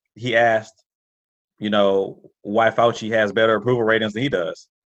 said he asked, why Fauci has better approval ratings than he does.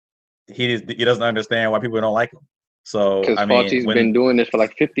 He doesn't understand why people don't like him. So Because I mean, Fauci's been doing this for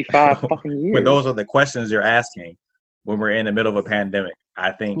like 55 fucking years. when those are the questions you're asking when we're in the middle of a pandemic,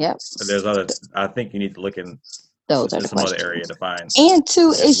 I think Yep. I think you need to look in Those are to the some other questions. area to find. And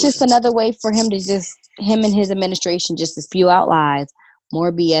two, it's just solutions. another way for him and his administration just to spew out lies,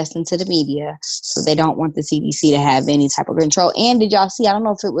 more BS into the media. So they don't want the CDC to have any type of control. And did y'all see, I don't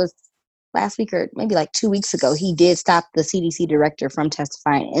know if it was last week or maybe like 2 weeks ago, he did stop the CDC director from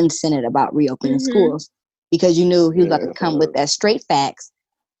testifying in Senate about reopening schools because you knew he was about to come with that straight facts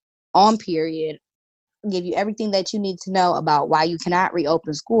on period, give you everything that you need to know about why you cannot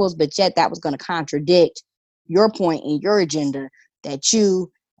reopen schools, but yet that was going to contradict your point and your agenda that you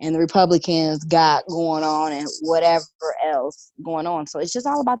and the Republicans got going on and whatever else going on. So it's just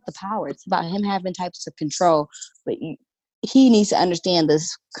all about the power. It's about him having types of control, but he needs to understand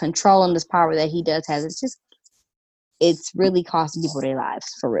this control and this power that he does have. It's really costing people their lives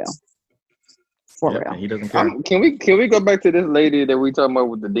for real. For real. And he doesn't care. Can we go back to this lady that we talking about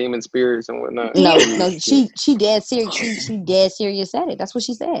with the demon spirits and whatnot? No, she dead serious. She dead serious said it. That's what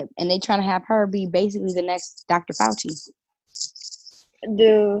she said. And they trying to have her be basically the next Dr. Fauci.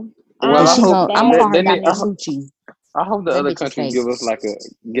 Dude. Well, I'm gonna call her Dr. Fauci. I hope the other countries give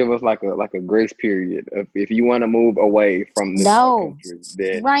us like a grace period of if you want to move away from this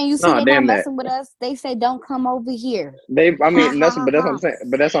country. Ryan, you see they not messing with us. They say don't come over here. But that's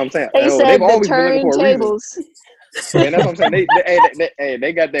what I'm saying. They said they've always been looking for a tables. reason. And that's what I'm saying.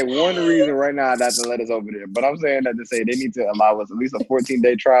 They got that one reason right now not to let us over there. But I'm saying that to say they need to allow us at least a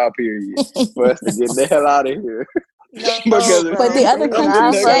 14-day trial period for us to get the hell out of here. But the other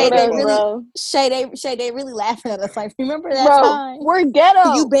countries, Shay, they really laughing at us. Like, remember that time? We're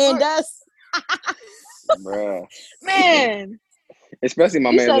ghetto. You banned us, bruh. Man. Especially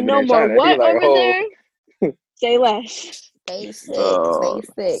my you man. Said no more. What like, over there? Say less. They sick.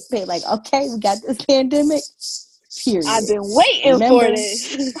 They like, okay, we got this pandemic. Period. I've been waiting for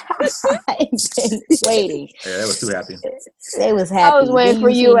this. I've been waiting. Yeah, they was too happy. They was happy. I was waiting for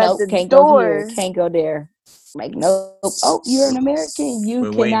you at the can't door. Go here, can't go there. Like, nope. Oh, you're an American.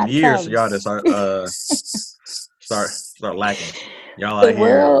 You cannot waiting years come. for y'all to start lacking. Y'all the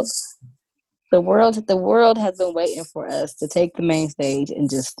world has been waiting for us to take the main stage and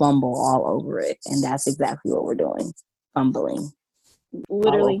just fumble all over it, and that's exactly what we're doing. Fumbling,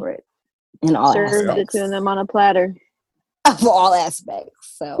 literally all over it in all served aspects. it to them on a platter of all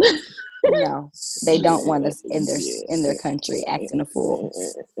aspects. So. No, they don't want us in their country acting a fool.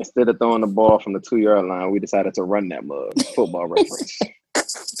 Instead of throwing the ball from the 2-yard line, we decided to run that mug. Football reference.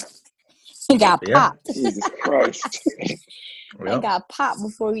 He got popped. Jesus Christ. They got popped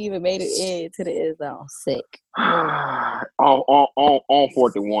before we even made it into the end zone. Sick. on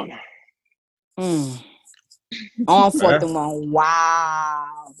 4th and 1. On 4th and 1.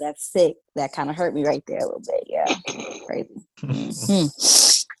 Wow, that's sick. That kind of hurt me right there a little bit. Yeah, crazy. Mm-hmm.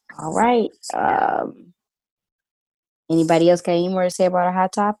 All right. Anybody else got any more to say about our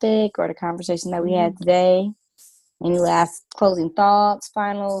hot topic or the conversation that we had today? Any last closing thoughts,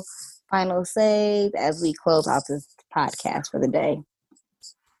 final says as we close out this podcast for the day?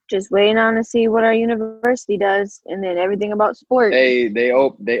 Just waiting on to see what our university does, and then everything about sports. They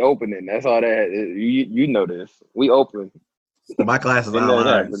open it. That's all that. You know this. We open. My class is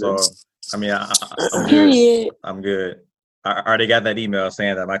online, so I mean, I'm good. I'm good. I already got that email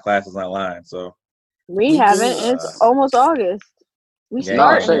saying that my class is online, so we haven't. It's almost August. We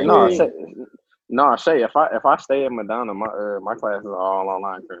start. Shay. If I stay at Madonna, my classes are all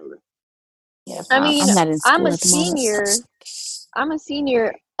online currently. Yeah, I mean, I'm a senior. I'm a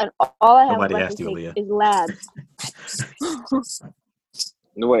senior, and all I have left to take is labs.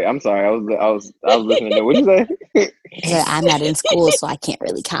 No, wait, I'm sorry. I was listening to what you say. Yeah, I'm not in school, so I can't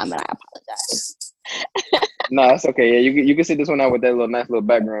really comment. I apologize. No, that's okay. Yeah, you can sit this one out with that nice little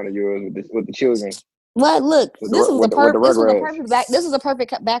background of yours with the children. Well, look, this is a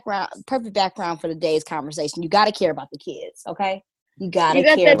perfect background for the day's conversation. You got to care about the kids, okay? You got to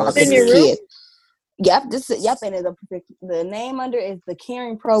care about the kids. Yep, and the name under is the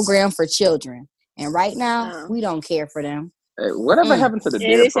Caring Program for Children. And right now, we don't care for them. Hey, whatever happened to the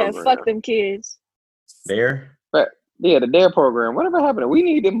DARE program? Said, fuck them kids. DARE? Yeah, the DARE program. Whatever happened? We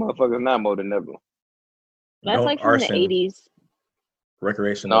need them motherfuckers now more than ever. That's like from the 80s.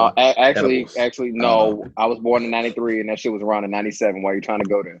 Recreational. No, actually, no. I was born in '93, and that shit was around in '97. While you're trying to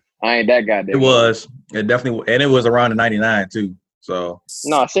go there, I ain't that goddamn. It was. It definitely, and it was around in '99 too. So.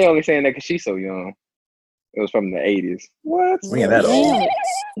 No, she only saying that because she's so young. It was from the 80s. What? We ain't that old.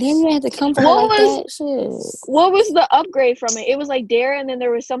 Then you had to come for that shit. What was the upgrade from it? It was like DARE, and then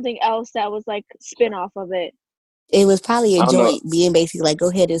there was something else that was like spin-off of it. It was probably a I don't know. joint being basically like, go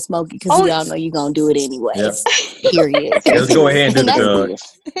ahead and smoke it because Oh. we all know you're gonna do it anyways. Yep. Period. Yeah, let's go ahead and do And the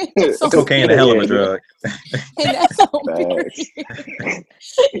that's- drug. that's on Cocaine a hell of a drug. And that's on Facts.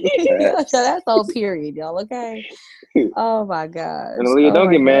 period. So that's on period, y'all. Okay. Oh my gosh. And Aaliyah, Oh don't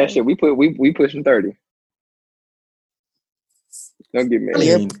my get mad. gosh. Shit, we pushing 30. Don't get mad. I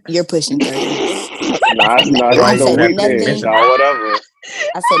mean, You're pushing 30. Nah, Right, that's said what we nothing. think. Nah, whatever.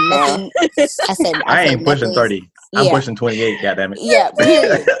 I said nothing. I said I ain't pushing nothing. 30. I'm Yeah. pushing 28. Goddamn it. Yeah.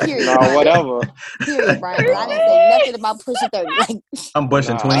 Period. Period. Nah, Brian. whatever. Period, Brian. 'Cause I didn't say nothing about pushing 30. Like, I'm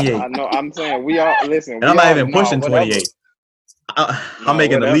pushing Nah, 28. I know. I'm saying we all listen. And I'm not even pushing whatever. 28. Nah, I'm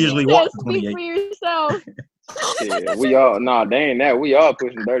making a whatever. leisurely You walk said to speak 28. for yourself. Yeah, we all they ain't that. We all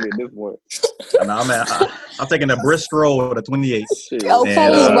pushing 30 at this point. And I'm taking a brisk stroll to 28. Shit. okay,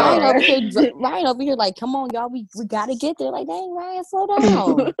 And, Ryan over here, like, come on, y'all, we gotta get there. Like, dang, Ryan, slow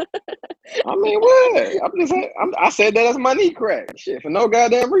down. I mean, what? I'm just saying. I said that as my knee crack. Shit, for no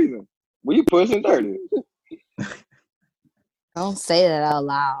goddamn reason. We pushing 30. Don't say that out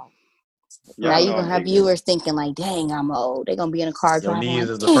loud. Y'all Now know you're gonna I'm have ignorant. viewers thinking like, dang, I'm old. They're gonna be in a car your driving knees like,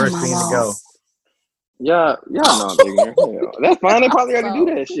 is the damn, first I'm thing to old. go. Y'all know I'm ignorant. Hell, that's fine. They probably already do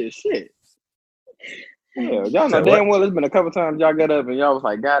So- that shit. Shit. Hell, y'all know Said damn what? well it's been a couple times y'all got up and y'all was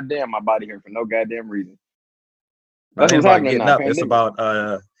like, God damn, my body hurt for no goddamn reason. But That's it ain't what's about happening getting now.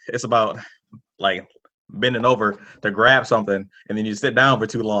 up. It's about like bending over to grab something, and then you sit down for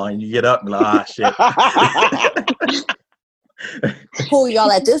too long, and you get up and like, shit. Who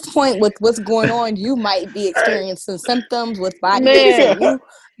y'all at this point with what's going on, you might be experiencing symptoms with body Man. aches.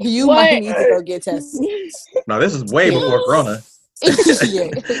 You What? might need to go get tested. No, this is way before Corona. Yeah.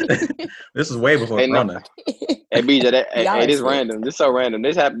 This is way before Hey, no. Corona. Hey BJ, Y'all are this sick. random. This so random.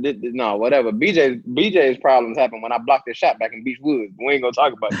 This happened. No, whatever. BJ's problems happened when I blocked his shot back in Beach Woods. We ain't gonna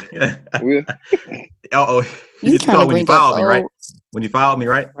talk about that. We, You you trying to when you bring up filed me, right? old? When you filed me,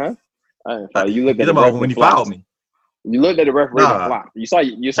 right? I ain't sorry. You looked You at the talking about referee when you flopped. filed me? You looked at the referee and Nah. flopped. You saw I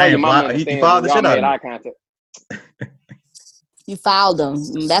your ain't mama fly- in the you stands filed and the y'all shit out made of me. eye contact. You filed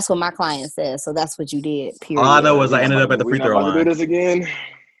them. That's what my client says. So that's what you did. Period. All I know is We I not ended about up at the to- free we not throw about to do line. this again.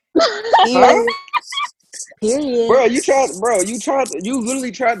 Period. Period. Bro, you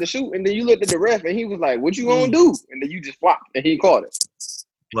literally tried to shoot and then you looked at the ref and he was like, what you gonna do? And then you just flopped and he caught it.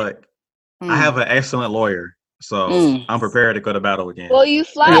 Look, Mm. I have an excellent lawyer, so Mm. I'm prepared to go to battle again. Well, you I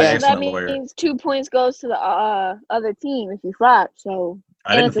flop, got so an that excellent means lawyer. 2 points goes to the other team if you flop. So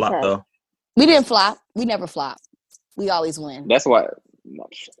I didn't it's a flop test. though. We didn't flop. We never flop. We always win. That's why. No,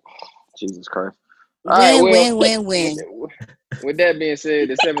 Jesus Christ. All right, Win, well, win. With that being said,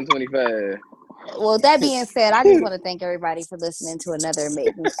 it's 7:25. Well, that being said, I just want to thank everybody for listening to another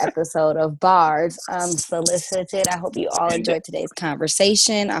amazing episode of Bars Unsolicited. I hope you all enjoyed today's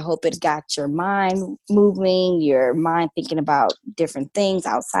conversation. I hope it got your mind moving, your mind thinking about different things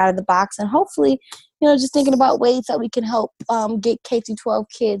outside of the box, and hopefully, just thinking about ways that we can help get K-12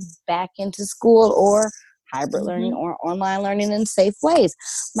 kids back into school or hybrid learning or online learning in safe ways.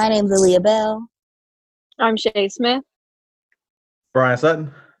 My name is Aaliyah Bell. I'm Shay Smith. Brian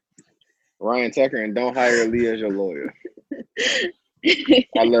Sutton. Ryan Tucker, and don't hire Aaliyah as your lawyer.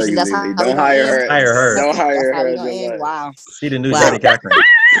 I love you, That's how Lily. we Don't gonna hire end? her. Hire her. Don't hire That's how her we as gonna your end. lawyer. Wow. See the new Wow. Johnny Cochran.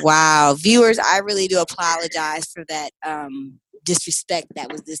 Wow. Viewers, I really do apologize for that disrespect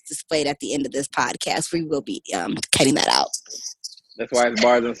that was displayed at the end of this podcast. We will be cutting that out. That's why it's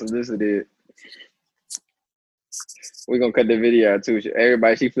Bars Unsolicited. We're gonna cut the video out too.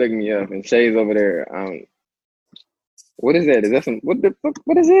 Everybody, she flicked me up, and Shay's over there. What is that? Is that some? What the fuck?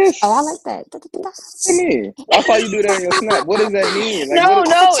 What is this? Oh, I like that. What does that mean? I saw you do that on your snap. What does that mean? Like, No, what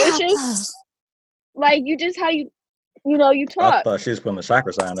is, no, it's just like you just how you I talk. thought she was putting the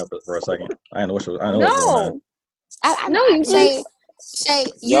chakra sign up for a second. I didn't know what she was. I didn't know what was going on. No, No, you Shay,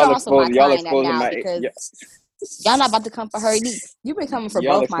 you're also my y'all client exposing now my because y'all not about to come for her. You've been coming for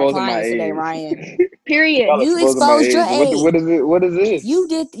y'all both my exposing my clients today, age. Ryan. period. Y'all You exposing my exposed your age. age. What is it? What is this? You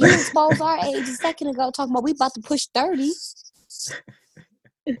exposed our age a second ago, talking about we about to push 30.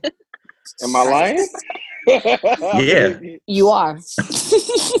 Am I lying? Yeah. You are.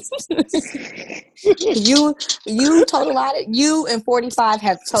 you told a lot of you and 45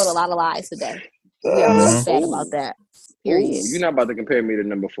 have told a lot of lies today. We are really sad about that. Period. You're not about to compare me to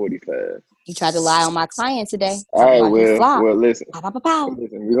number 45. You tried to lie on my client today. All right, well, listen. Pow, pow, pow, pow.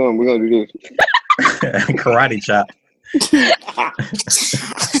 Listen, we're gonna do this. Karate chop.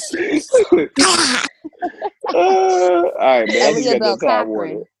 All right, man. I just Aaliyah got Bell that towel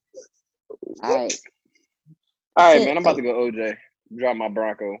Cochran. water. All right. All right, Shit. man. I'm about to go OJ. Drop my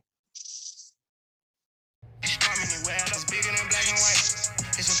Bronco. It's bigger than black and white.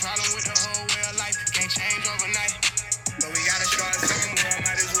 It's a problem with the whole way of life. Can't change overnight.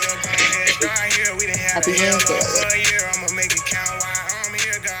 Happy hell Wednesday. of a year.